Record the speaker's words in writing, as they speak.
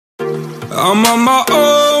I'm on my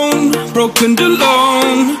own, broken and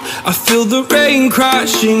alone. I feel the rain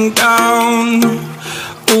crashing down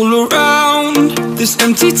all around this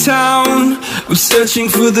empty town. I'm searching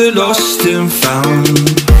for the lost and found,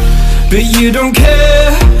 but you don't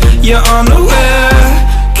care, you're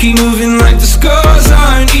unaware. Keep moving like the scars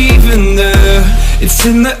aren't even there. It's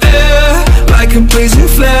in the air like a blazing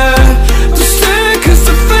flare. Don't stare cause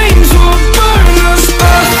the flames will burn us.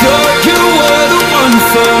 I thought you were the one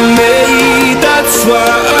for me, that's why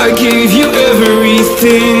I gave you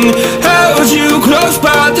everything. Held you close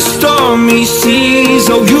by the stormy seas.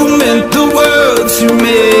 Oh, you meant the world to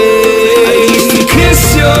me. I used to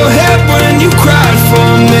kiss your head when you cried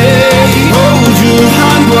for me, hold your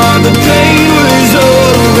hand while the pain was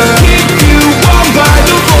over, keep you warm by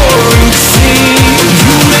the roaring sea.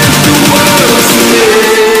 You meant the world to me.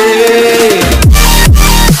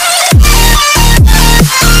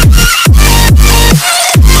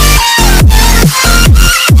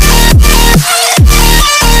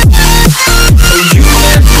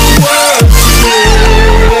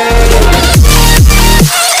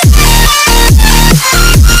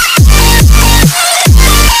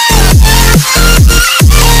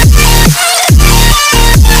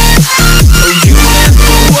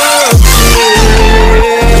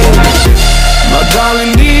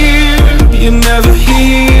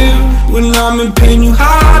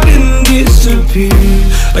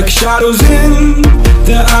 Like shadows in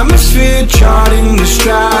the atmosphere, charting the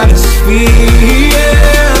stratosphere.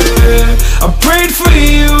 Yeah. I prayed for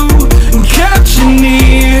you and kept you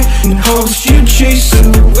near, in hopes you'd chase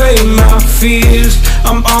away my fears.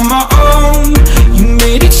 I'm on my own, you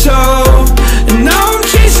made it so, and now I'm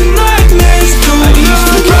chasing nightmares too. I used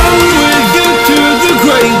to run with you through the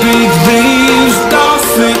great big leaves, laugh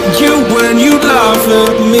at you when you laugh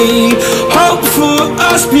at me. Hope for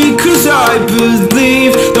us because I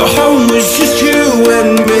believe the home was just you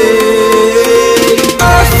and me.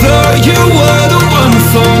 I thought you were the one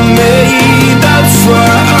for me, that's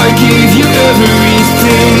why I gave you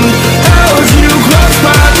everything. Held you close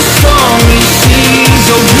by the stormy seas.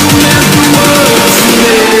 Oh, you meant the world to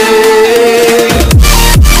me.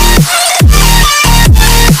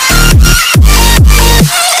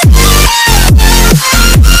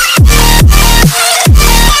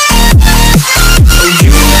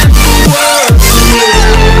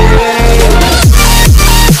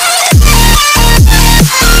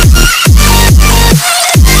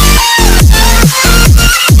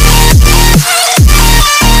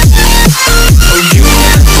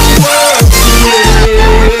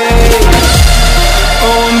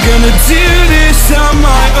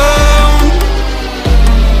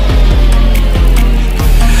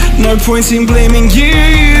 No point in blaming you,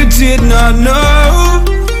 you did not know.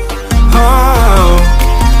 Oh,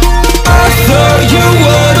 I thought you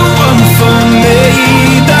were the one for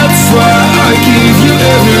me, that's why I gave you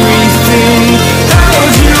everything.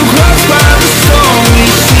 Held you close by the stormy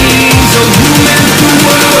seas. Oh, you meant the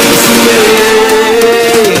world to me.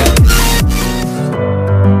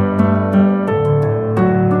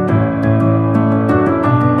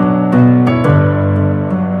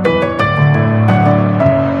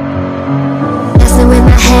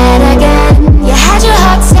 Again, you had your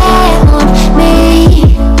heart set on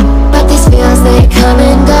me, but these feels they come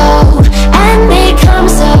and go.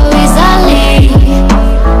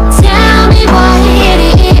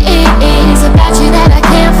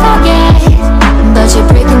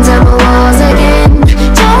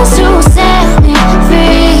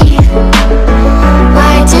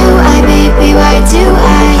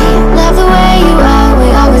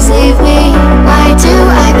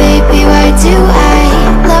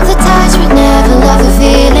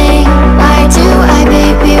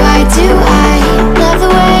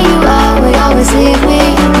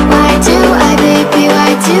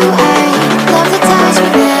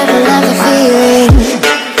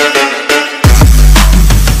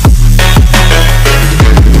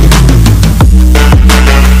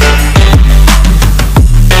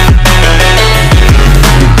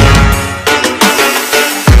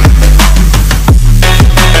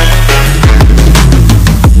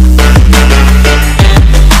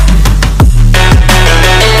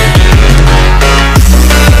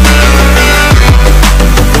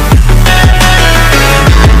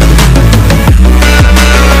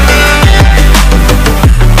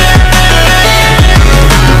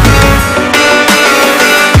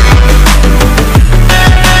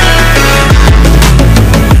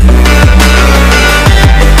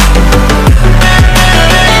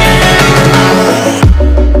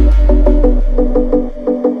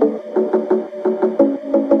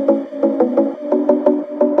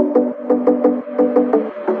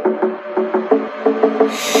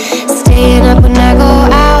 Staying up when I go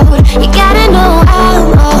out. You got